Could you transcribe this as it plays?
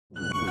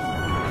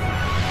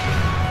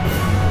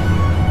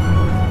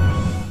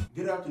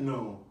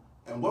afternoon,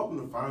 and welcome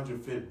to Find Your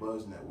Fit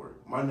Buzz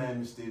Network. My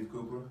name is Steve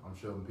Cooper. I'm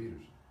Sheldon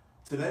Peters.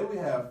 Today we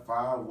have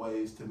 5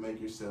 ways to make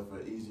yourself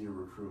an easier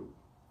recruit.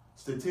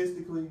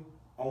 Statistically,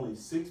 only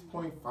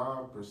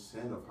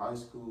 6.5% of high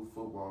school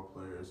football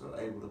players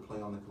are able to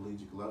play on the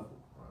collegiate level.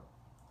 Right.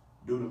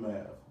 Do the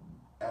math.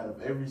 Out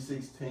of every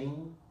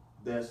 16,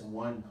 that's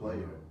one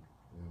player.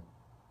 Yeah.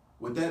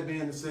 With that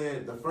being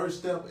said, the first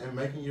step in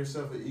making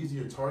yourself an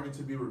easier target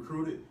to be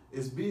recruited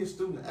is be a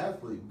student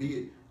athlete, be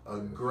it a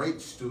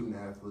great student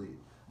athlete.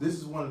 This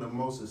is one of the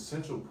most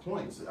essential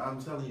points. I'm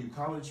telling you,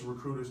 college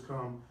recruiters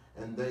come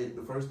and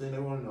the first thing they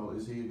want to know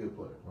is he a good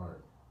player? Right.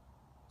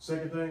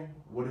 Second thing,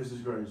 what does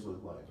his grades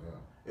look like?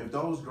 Yeah. If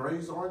those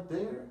grades aren't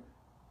there,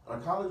 a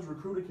college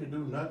recruiter can do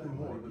nothing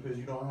more because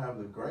you don't have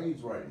the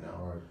grades right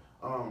now.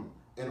 Right.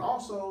 And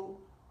also,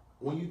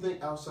 when you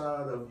think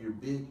outside of your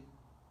big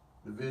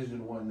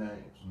Division I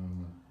names,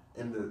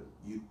 and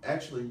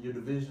your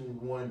Division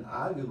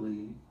I Ivy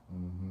League,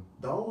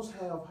 those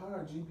have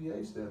higher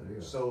GPA standards.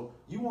 Yeah. So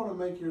you want to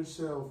make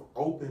yourself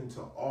open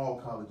to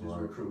all colleges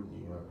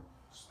recruiting you. Right.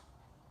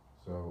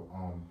 So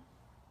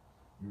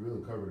you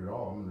really covered it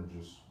all. I'm going to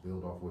just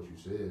build off what you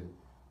said.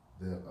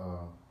 That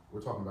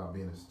we're talking about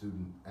being a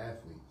student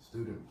athlete.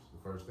 Students,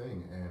 the first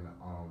thing, and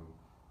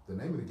the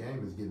name of the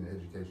game is getting an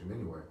education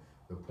anyway.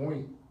 The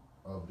point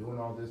of doing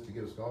all this to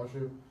get a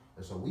scholarship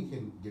is so we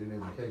can get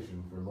an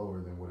education for lower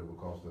than what it would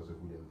cost us if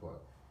we didn't play.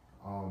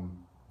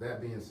 That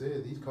being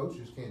said, these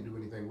coaches can't do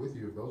anything with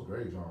you if those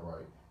grades aren't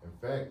right. In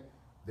fact,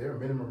 there are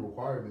minimum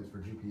requirements for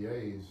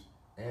GPAs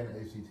and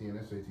ACT and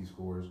SAT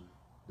scores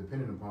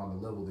depending upon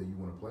the level that you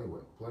want to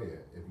play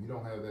at. If you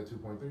don't have that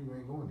 2.3, you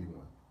ain't going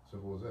D1.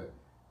 Simple as that.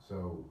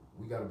 So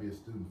we got to be a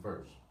student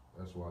first.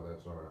 That's why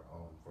that's our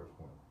first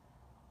point.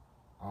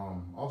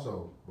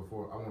 Also,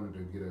 before I wanted to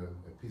get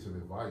a piece of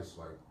advice,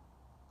 like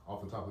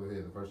off the top of the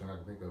head, the first thing I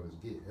can think of is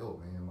get help,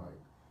 man. Like,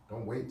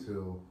 don't wait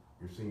till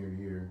your senior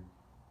year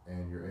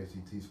and your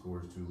ACT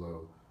score is too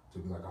low to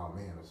be like, oh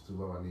man, it's too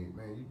low.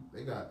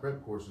 They got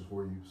prep courses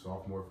for you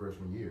sophomore,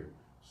 freshman year.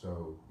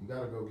 So you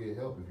gotta go get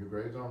help. If your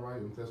grades aren't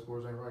right and test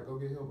scores ain't right, go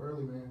get help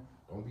early, man.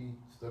 Don't be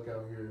stuck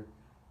out here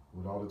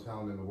with all the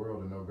talent in the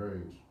world and no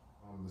grades.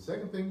 The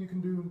second thing you can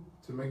do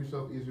to make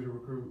yourself easier to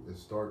recruit is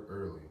start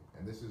early.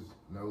 And this is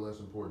no less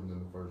important than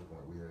the first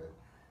point we had.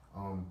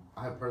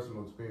 I have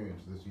personal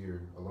experience this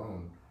year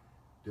alone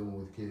dealing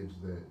with kids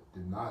that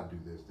did not do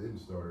this, didn't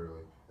start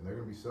early, and they're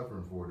going to be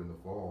suffering for it in the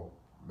fall.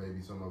 Maybe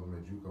some of them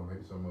at JUCO,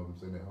 maybe some of them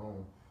sitting at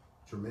home.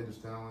 Tremendous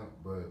talent,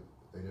 but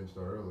they didn't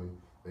start early.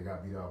 They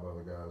got beat out by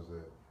the guys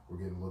that were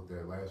getting looked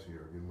at last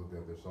year, getting looked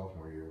at their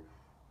sophomore year.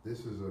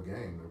 This is a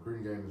game. The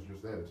recruiting game is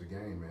just that. It's a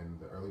game, and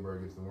the early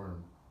bird gets the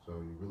worm. So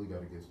you really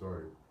got to get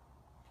started.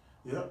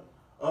 Yep.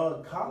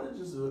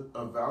 Colleges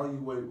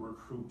evaluate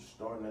recruits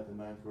starting at the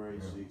 9th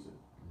grade season.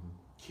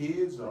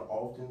 Kids are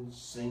often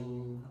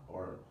seen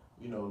or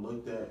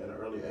looked at an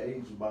early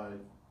age by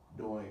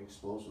doing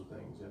explosive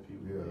things in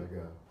puberty. Yeah,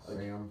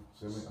 they got Sam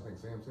Simmons. I think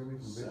Sam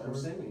Simmons. Sam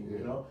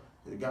Simmons.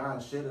 The guy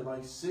shedded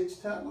like 6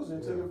 tackles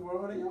and took it for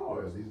 100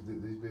 yards. Yeah,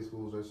 these big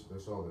schools, they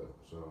saw that.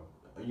 So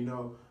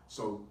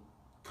so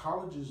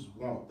colleges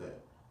want that.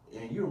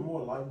 And you're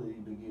more likely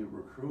to get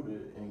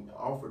recruited and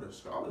offered a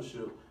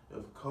scholarship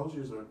if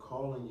coaches are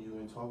calling you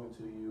and talking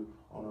to you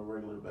on a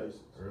regular basis.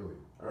 Early.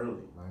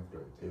 9th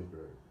grade, 10th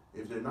grade.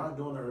 If they're not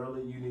doing it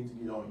early, you need to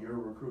get on your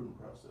recruiting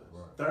process.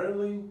 Right.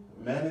 Thirdly,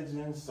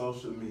 managing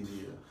social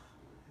media.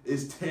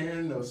 It's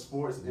tearing the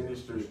sports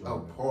industry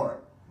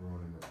apart.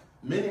 Ruining it.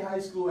 Many high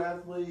school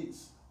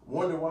athletes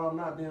wonder why I'm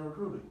not being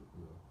recruited.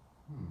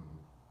 Yeah.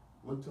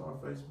 Look to our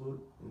Facebook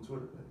and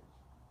Twitter page.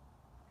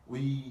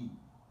 We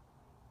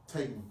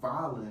take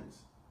violence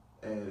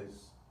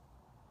as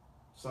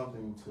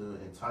something to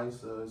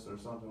entice us or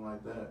something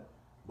like that,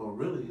 but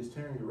really it's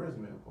tearing your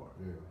resume apart.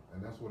 Yeah,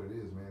 and that's what it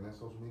is, man. That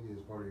social media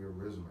is part of your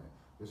resume.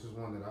 This is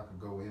one that I could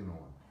go in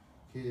on.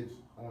 Kids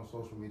on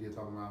social media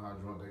talking about how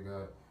drunk they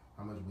got,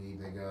 how much weed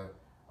they got,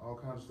 all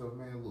kinds of stuff.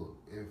 Man, look,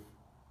 if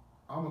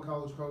I'm a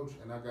college coach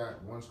and I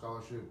got one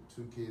scholarship,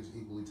 2 kids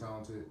equally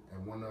talented,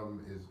 and one of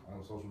them is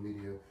on social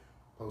media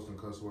posting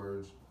cuss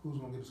words, who's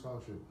gonna get a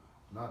scholarship?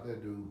 Not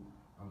that dude.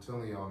 I'm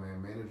telling y'all,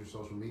 man, manage your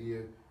social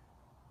media.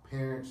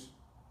 Parents,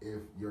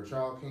 if your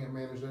child can't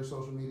manage their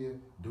social media,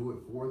 do it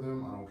for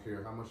them. I don't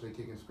care how much they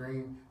kick and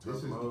scream.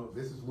 This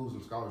is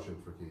losing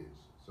scholarships for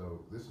kids. So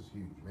this is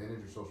huge. Manage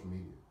your social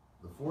media.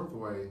 The fourth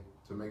way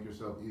to make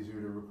yourself easier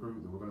to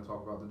recruit that we're going to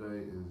talk about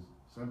today is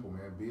simple,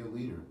 man. Be a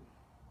leader.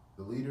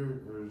 The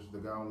leader is the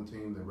guy on the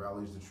team that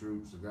rallies the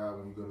troops. The guy,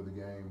 when you go to the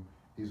game,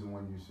 he's the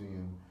one you're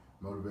seeing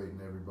motivating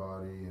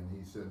everybody, and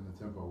he's setting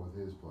the tempo with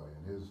his play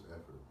and his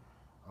effort.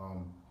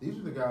 These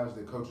are the guys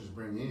that coaches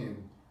bring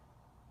in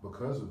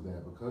because of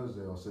that, because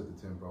they'll set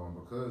the tempo and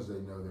because they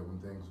know that when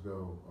things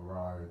go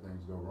awry or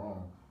things go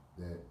wrong,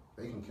 that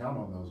they can count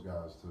on those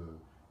guys to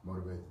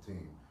motivate the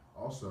team.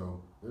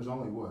 Also, there's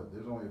only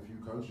a few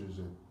coaches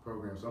at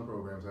programs. Some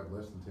programs have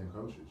less than 10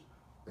 coaches.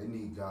 They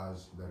need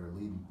guys that are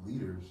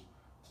leaders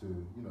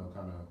to,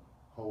 kind of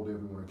hold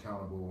everyone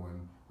accountable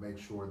and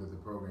make sure that the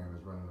program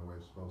is running the way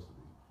it's supposed to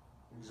be.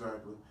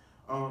 Exactly.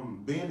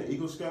 Being an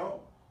Eagle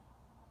Scout,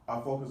 I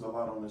focus a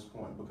lot on this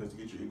point because to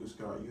get your Eagle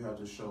Scout, you have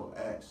to show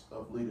acts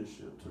of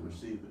leadership to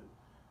receive it.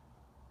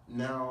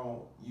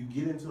 Now, you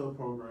get into a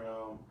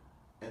program,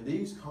 and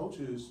these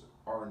coaches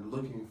are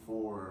looking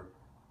for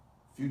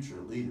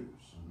future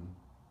leaders,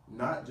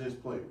 not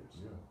just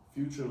players,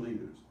 future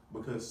leaders,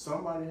 because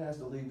somebody has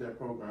to lead that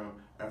program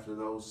after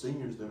those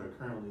seniors that are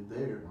currently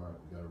there you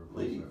gotta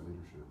replace that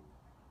leadership.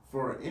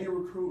 For any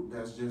recruit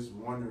that's just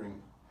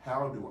wondering,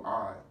 how do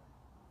I,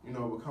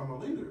 become a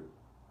leader?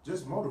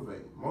 Just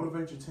motivate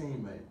your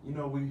teammate.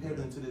 We head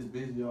into this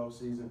busy off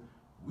season.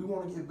 We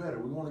want to get better.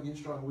 We want to get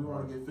stronger. We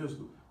want to get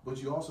physical.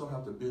 But you also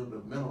have to build the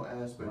mental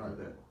aspect of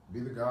that. Be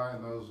the guy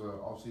in those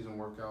off-season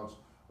workouts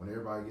when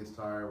everybody gets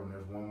tired, when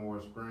there's one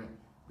more sprint.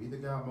 Be the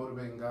guy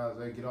motivating guys,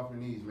 hey, get off your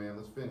knees, man.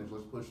 Let's finish.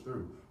 Let's push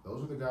through.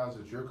 Those are the guys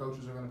that your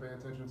coaches are going to pay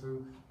attention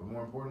to. But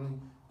more importantly,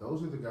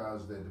 those are the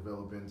guys that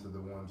develop into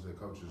the ones that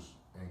coaches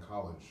in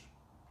college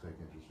take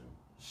interest in.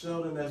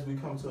 Sheldon, as we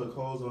come to a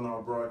close on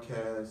our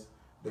broadcast,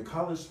 the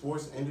college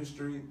sports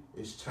industry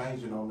is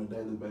changing on a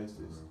daily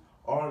basis.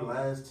 Our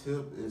last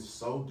tip is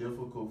so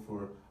difficult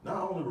for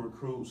not only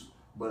recruits,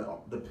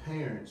 but the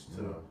parents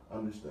to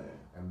understand.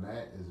 And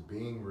that is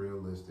being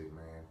realistic,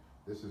 man.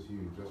 This is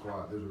huge. That's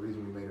why there's a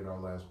reason we made it our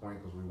last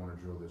point, because we want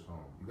to drill this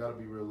home. You got to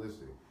be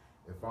realistic.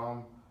 If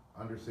I'm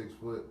under 6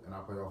 foot and I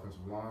play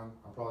offensive line,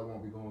 I probably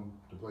won't be going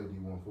to play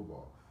D1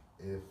 football.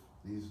 If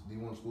these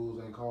D1 schools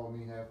ain't called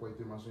me halfway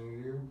through my senior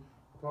year,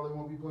 I probably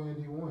won't be playing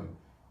D1.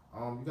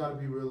 You got to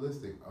be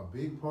realistic. A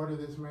big part of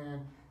this,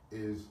 man,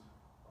 is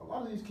a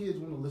lot of these kids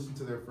want to listen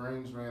to their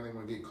friends, man. They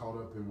want to get caught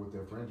up in what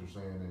their friends are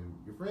saying, and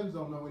your friends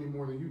don't know any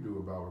more than you do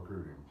about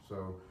recruiting.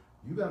 So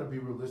you got to be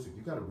realistic.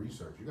 You got to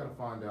research. You got to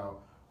find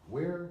out,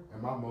 where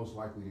am I most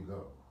likely to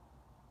go?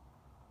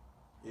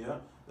 Yeah,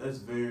 that's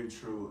very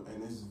true,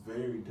 and it's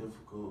very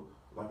difficult,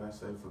 like I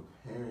said, for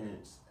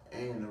parents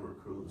and the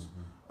recruits.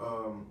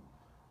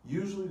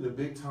 Usually the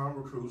big-time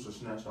recruits are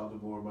snatched off the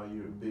board by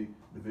your big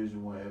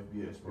Division I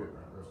FBS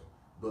programs.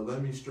 But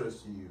let me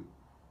stress to you,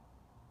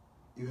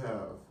 you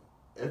have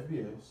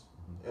FBS,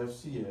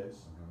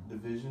 FCS,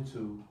 Division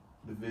II,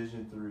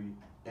 Division III,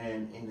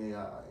 and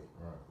NAIA.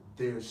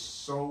 There's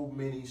so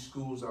many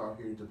schools out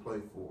here to play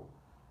for.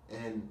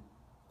 And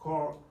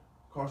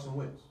Carson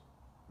Wentz,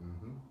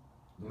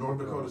 North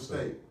Dakota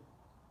State,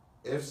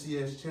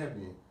 FCS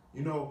champion.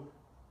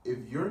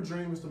 If your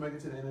dream is to make it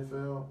to the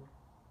NFL,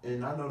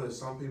 and I know that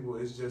some people,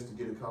 it's just to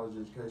get a college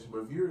education, but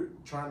if you're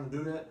trying to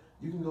do that,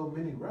 you can go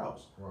many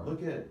routes.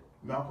 Look at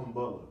Malcolm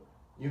Butler,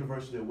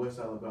 University of West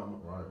Alabama.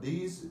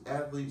 These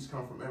athletes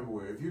come from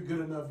everywhere. If you're good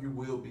enough, you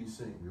will be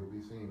seen. You'll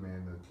be seen,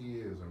 man. The key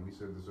is, and we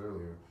said this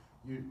earlier,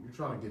 you're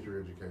trying to get your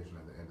education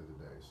at the end of the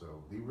day.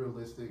 So be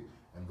realistic,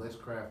 and let's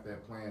craft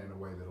that plan in a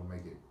way that'll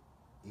make it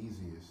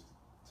easiest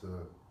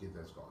to get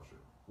that scholarship.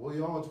 Well,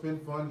 y'all, it's been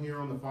fun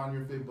here on the Find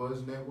Your Fit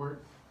Buzz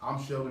Network.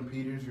 I'm Sheldon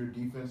Peters, your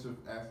defensive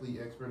athlete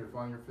expert at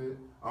Find Your Fit.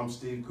 I'm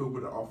Steve Cooper,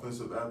 the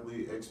offensive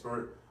athlete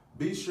expert.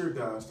 Be sure,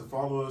 guys, to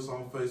follow us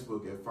on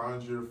Facebook at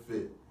Find Your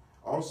Fit.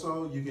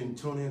 Also, you can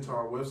tune into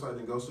our website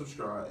and go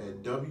subscribe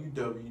at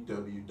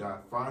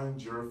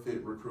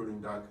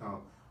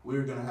www.findyourfitrecruiting.com.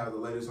 We're going to have the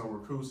latest on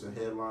recruits and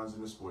headlines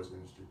in the sports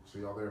industry. See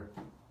y'all there.